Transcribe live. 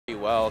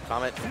well.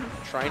 Comet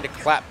trying to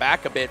clap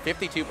back a bit,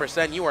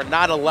 52%. You are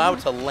not allowed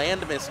to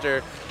land,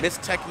 mister.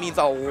 Mistech means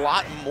a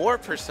lot more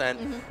percent,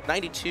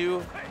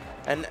 92.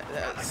 And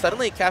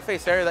suddenly Cafe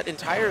Sarah, that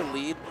entire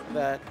lead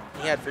that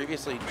he had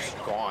previously, just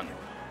gone.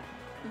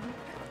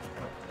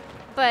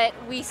 But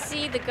we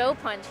see the go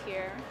punch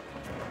here.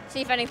 See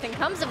if anything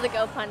comes of the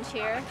go punch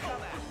here.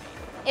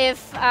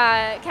 If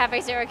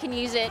Cafe Sarah can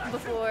use it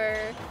before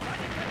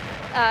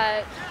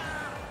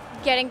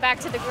getting back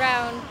to the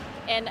ground,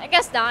 and I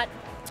guess not.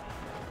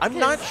 I'm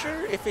not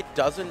sure if it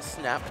doesn't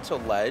snap to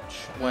ledge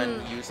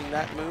when using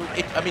that move.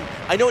 I mean,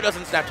 I know it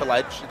doesn't snap to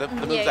ledge. The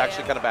move's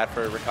actually kind of bad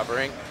for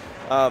recovering.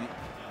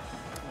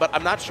 But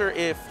I'm not sure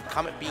if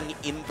Comet being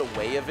in the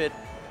way of it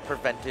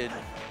prevented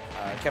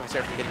Cafe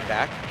Sarah from getting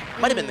back.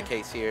 Might have been the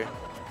case here.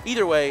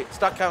 Either way,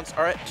 stock counts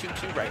are at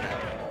 2-2 right now.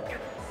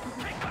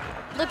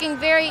 Looking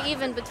very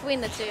even between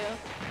the two.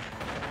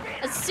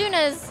 As soon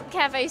as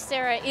Cafe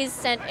Sarah is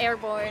sent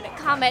airborne,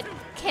 Comet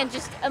can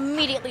just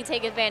immediately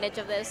take advantage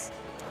of this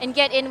and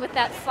get in with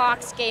that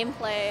Fox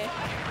gameplay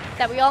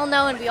that we all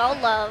know and we all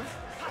love.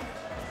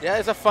 Yeah,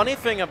 it's a funny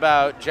thing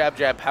about jab,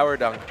 jab, power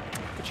dunk.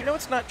 But you know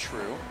it's not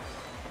true?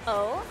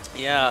 Oh?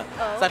 Yeah,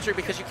 it's not true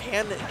because you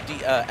can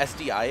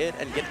SDI it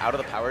and get out of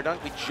the power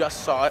dunk. We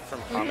just saw it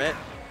from Comet.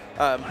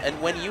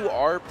 And when you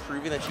are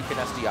proving that you can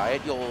SDI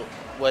it,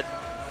 what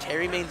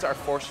Terry mains are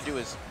forced to do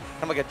is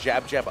kind of like a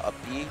jab, jab, up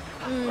B,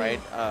 right?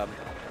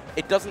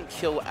 It doesn't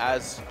kill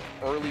as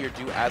early or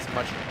do as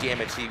much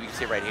damage. See, you can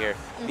see it right here,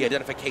 the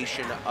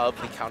identification of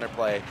the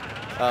counterplay.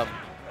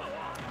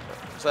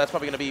 So that's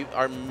probably going to be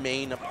our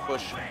main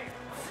push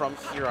from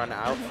here on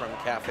out from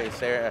Cafe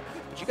Sarah.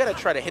 But you got to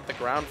try to hit the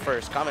ground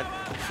first. Comet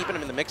keeping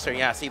him in the mixer.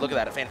 Yeah, see, look at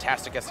that, a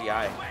fantastic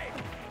SDI.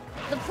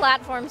 The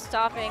platform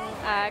stopping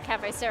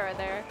Cafe Sarah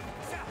there.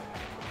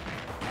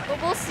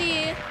 But we'll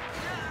see.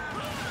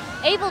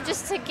 Able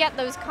just to get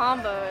those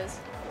combos.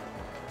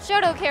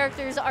 Shoto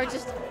characters are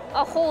just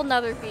a whole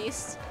nother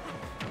beast.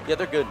 Yeah,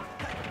 they're good,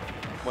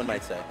 one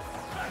might say.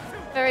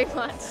 Very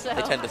much so.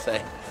 They tend to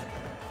say.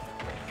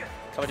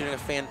 Comet doing a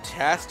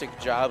fantastic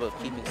job of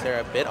keeping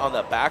Sarah a bit on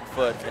the back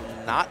foot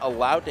and not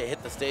allowed to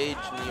hit the stage.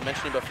 And you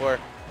mentioned it before,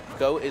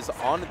 Go is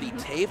on the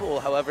table.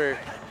 However,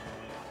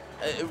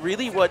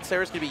 really what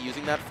Sarah's going to be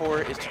using that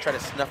for is to try to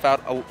snuff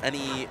out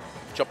any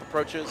jump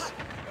approaches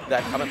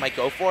that Comet might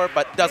go for,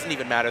 but doesn't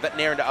even matter. That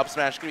Nair into up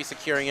smash going to be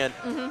securing it.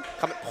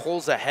 Comet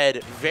pulls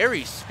ahead.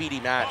 Very speedy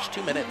match.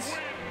 2 minutes,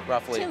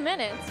 roughly. 2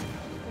 minutes.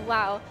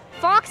 Wow.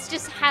 Fox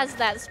just has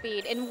that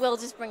speed and will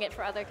just bring it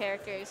for other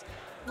characters.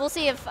 We'll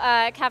see if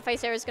Cafe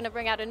Sarah is going to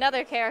bring out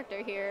another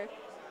character here.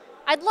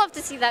 I'd love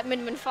to see that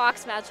Min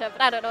Fox matchup,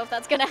 but I don't know if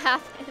that's going to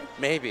happen.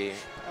 Maybe.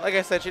 Like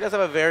I said, she does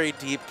have a very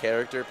deep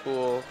character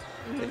pool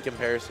in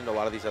comparison to a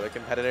lot of these other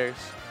competitors.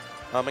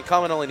 And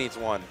Comet only needs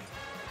one.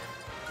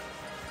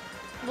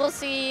 We'll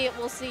see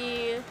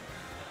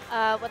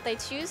what they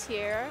choose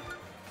here.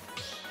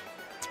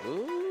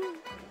 Ooh,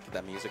 get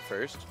that music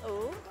first.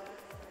 Ooh.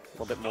 A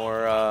little bit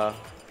more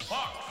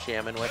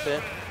jamming with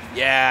it.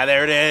 Yeah,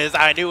 there it is.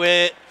 I knew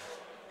it.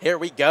 Here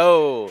we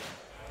go.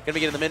 Gonna be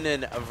getting the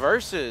Min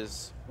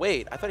versus.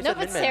 Wait, I thought he said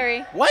Min. Nope, it's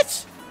Terry.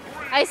 What?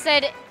 I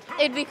said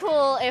it'd be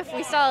cool if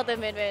we saw the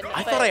Min.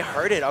 I thought I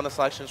heard it on the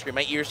selection screen.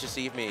 My ears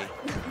deceive me.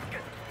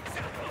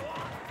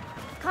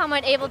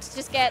 Comet able to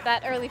just get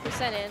that early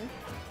percent in.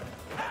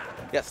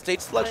 Yeah, stage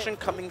selection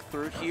coming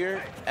through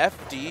here.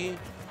 FD,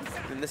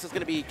 and this is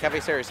going to be Cafe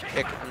Sarah's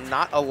pick,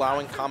 not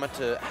allowing Comet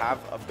to have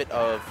a bit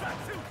of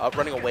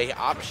running away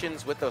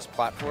options with those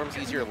platforms,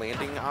 easier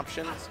landing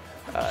options.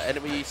 And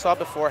we saw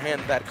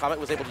beforehand that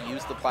Comet was able to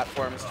use the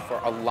platforms for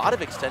a lot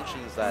of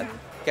extensions that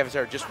Cafe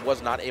Sarah just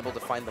was not able to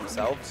find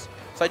themselves.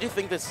 So I do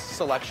think this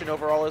selection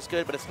overall is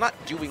good, but it's not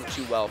doing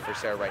too well for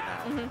Sarah right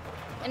now.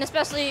 And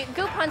especially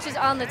Go Punch is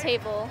on the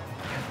table.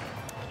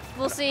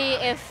 We'll see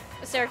if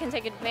Sarah can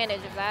take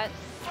advantage of that.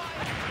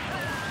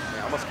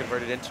 Yeah, almost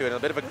converted into it. A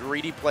bit of a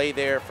greedy play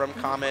there from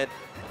Comet.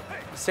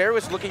 Sarah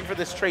was looking for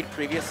this trade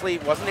previously,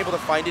 wasn't able to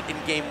find it in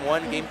game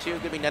 1. Game 2,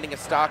 going to be netting a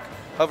stock.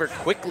 However,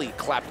 quickly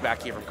clapped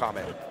back here from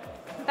Comet.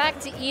 Back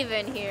to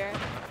even here.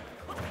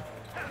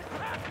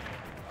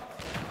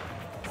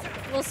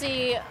 We'll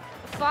see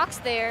Fox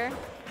there.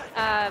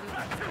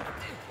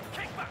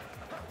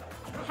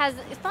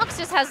 Fox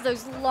just has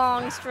those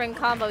long string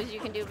combos you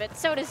can do, but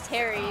so does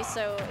Terry,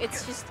 so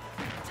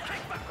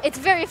it's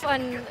very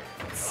fun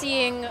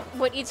seeing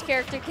what each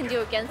character can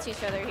do against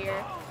each other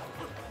here.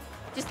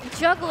 Just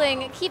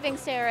juggling, keeping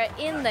Sarah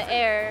in the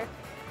air.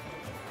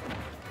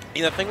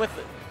 You know, the thing with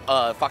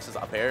Fox's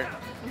up air,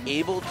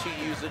 able to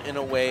use it in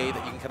a way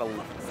that you can kind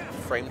of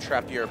frame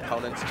trap your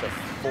opponents to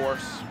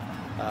force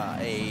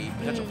a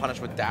potential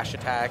punish with dash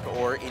attack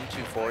or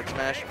into forward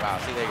smash. Wow,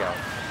 see, there you go.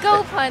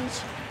 Go Punch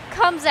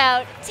comes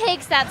out,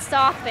 takes that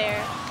stock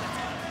there.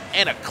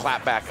 And a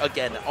clap back,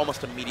 again,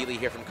 almost immediately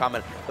here from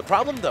Comet. The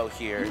problem, though,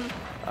 here,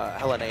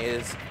 Helena,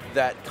 is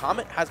that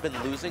Comet has been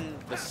losing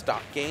the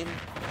stock game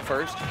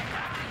first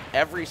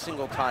every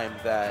single time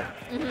that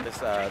this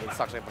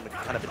stock game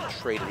has kind of been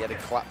traded. He had to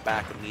clap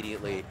back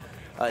immediately.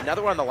 Now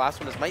that we're on the last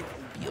one, this might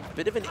be a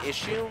bit of an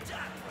issue.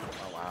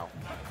 Oh, wow.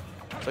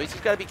 So he's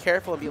just got to be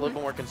careful and be a little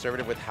bit more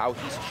conservative with how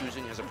he's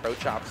choosing his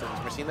approach options.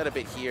 We're seeing that a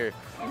bit here.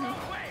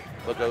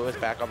 Logo is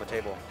back on the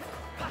table.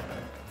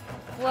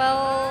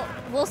 Well,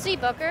 we'll see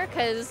Booker,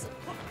 because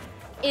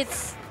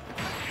it's...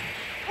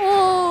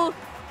 Ooh!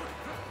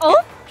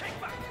 Oh!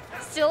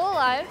 Still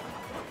alive.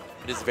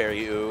 It is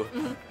very ooh.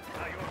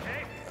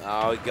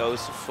 Oh, he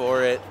goes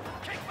for it.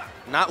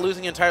 Not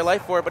losing entire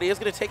life for it, but he is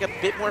going to take a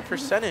bit more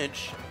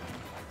percentage.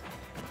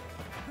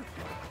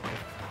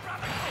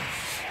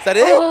 Is that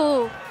it?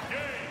 Ooh.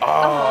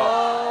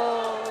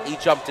 Oh, he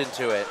jumped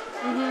into it.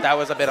 That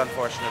was a bit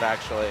unfortunate,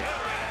 actually.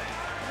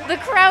 The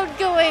crowd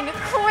going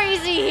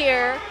crazy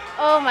here.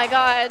 Oh my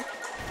god.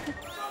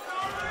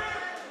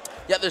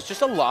 Yeah, there's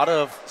just a lot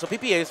of... So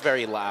PPA is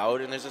very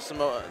loud, and there's just some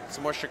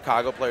more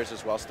Chicago players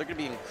as well, so they're going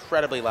to be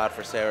incredibly loud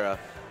for Sarah.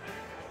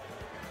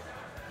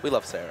 We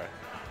love Sarah.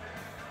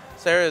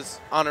 Sarah's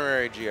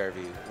honorary GRV.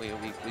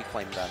 We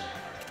claim them.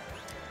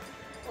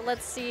 Well,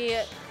 let's see.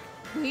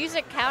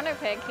 Music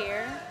counterpick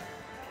here.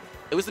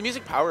 It was the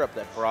music power-up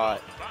that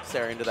brought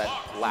Sarah into that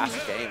last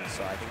game,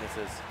 so I think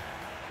this is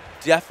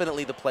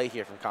definitely the play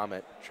here from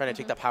Comet, trying to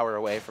take that power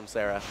away from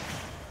Sarah.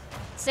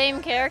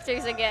 Same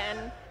characters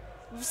again.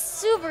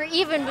 Super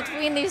even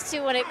between these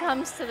two when it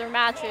comes to their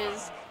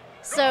matches.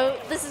 So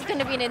this is going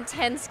to be an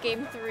intense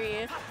game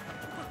 3.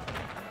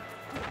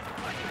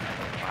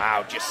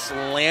 Wow, just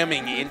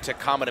slamming into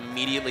Comet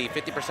immediately,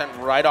 50%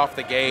 right off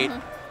the gate.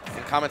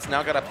 And Comet's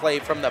now got to play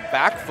from the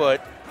back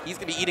foot. He's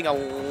going to be eating a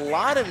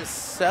lot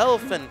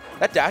himself, and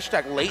that dash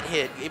attack late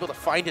hit, able to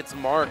find its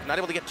mark. Not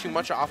able to get too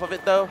much off of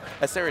it, though,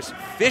 as Sarah's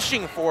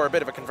fishing for a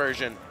bit of a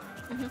conversion.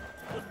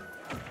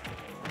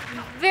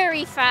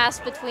 Very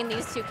fast between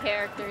these two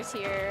characters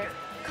here.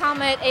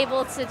 Comet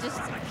able to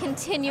just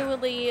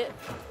continually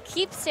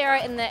keep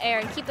Sarah in the air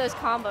and keep those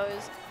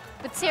combos,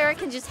 but Sarah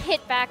can just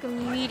hit back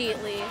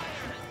immediately.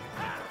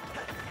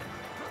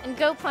 And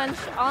go punch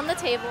on the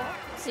table.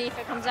 See if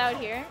it comes out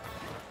here.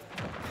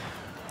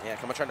 Yeah,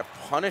 Comet trying to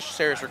punish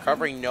Sarah's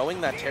recovery,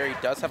 knowing that Terry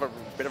does have a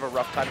bit of a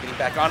rough time getting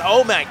back on.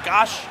 Oh my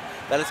gosh!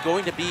 That is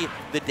going to be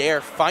the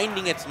dare,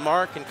 finding its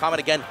mark, and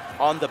Comet again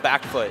on the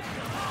back foot.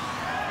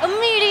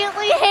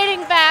 Immediately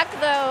hitting back,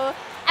 though,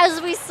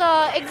 as we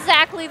saw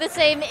exactly the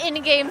same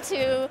in game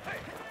 2.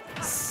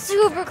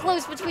 Super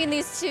close between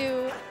these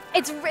two.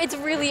 It's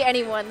really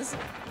anyone's.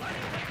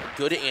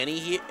 Good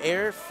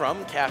anti-air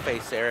from Cafe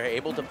Sarah,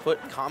 able to put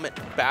Comet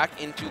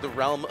back into the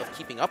realm of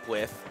keeping up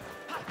with.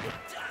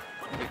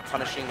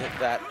 Punishing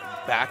that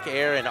back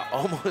air and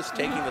almost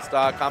taking the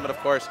stock. Comet, of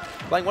course,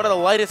 playing one of the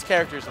lightest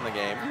characters in the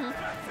game.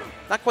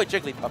 Not quite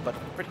Jigglypuff, but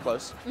pretty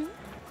close.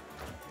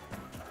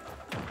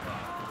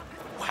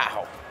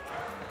 Wow.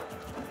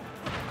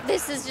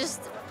 This is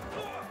just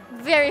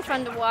very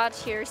fun to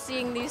watch here,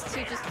 seeing these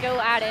two just go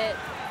at it.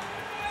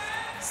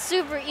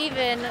 Super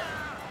even.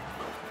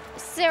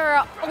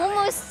 Sarah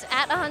almost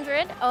at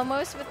 100,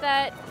 almost with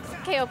that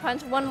KO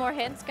punch. One more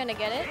hit's gonna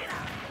get it.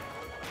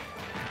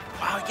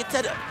 Wow, he gets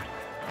that.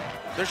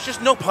 There's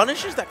just no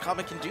punishes that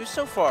Comet can do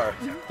so far.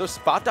 Those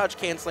spot dodge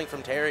canceling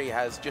from Terry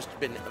has just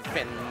been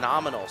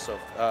phenomenal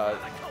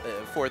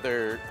for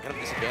their kind of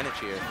disadvantage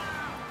here.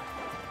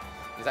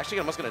 He's actually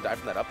almost going to die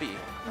from that up B.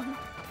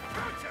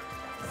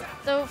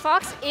 So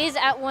Fox is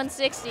at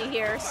 160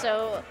 here,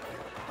 so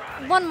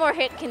one more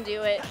hit can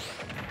do it.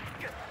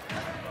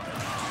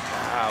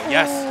 Wow,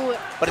 yes. Ooh,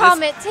 but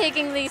Comet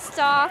taking the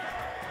stock.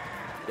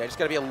 Yeah, just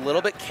got to be a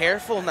little bit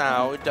careful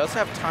now. It does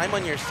have time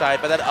on your side,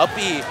 but that up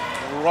B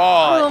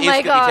raw is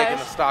going to be taking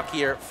the stock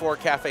here for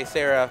Cafe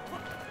Sarah.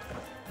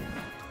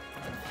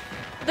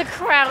 The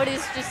crowd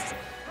is just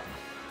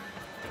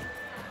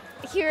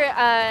here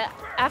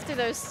after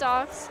those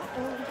stocks.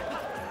 Ooh.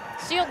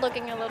 Shield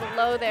looking a little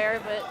low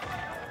there, but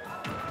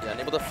yeah,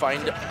 unable to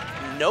find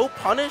no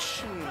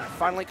punish. And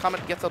finally,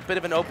 Comet gets a bit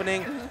of an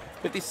opening.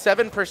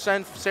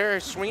 57%. Sarah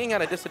swinging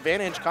at a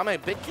disadvantage.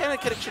 Comet, big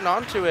connection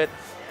onto it.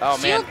 Oh,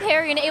 Shield man.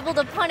 parry and able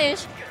to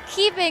punish,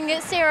 keeping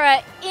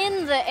Sarah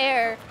in the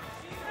air.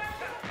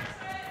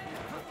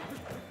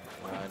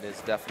 It is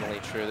definitely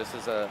true. This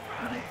is a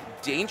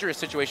dangerous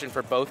situation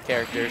for both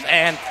characters.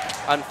 And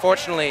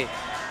unfortunately,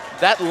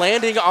 that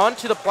landing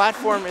onto the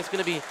platform is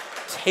going to be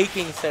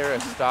taking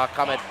Sarah's stock.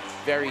 Comet,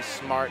 very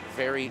smart,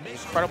 very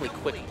incredibly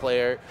quick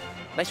player.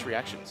 Nice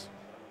reactions.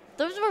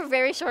 Those were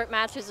very short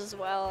matches as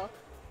well.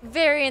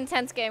 Very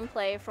intense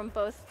gameplay from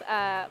both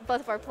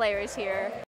of our players here.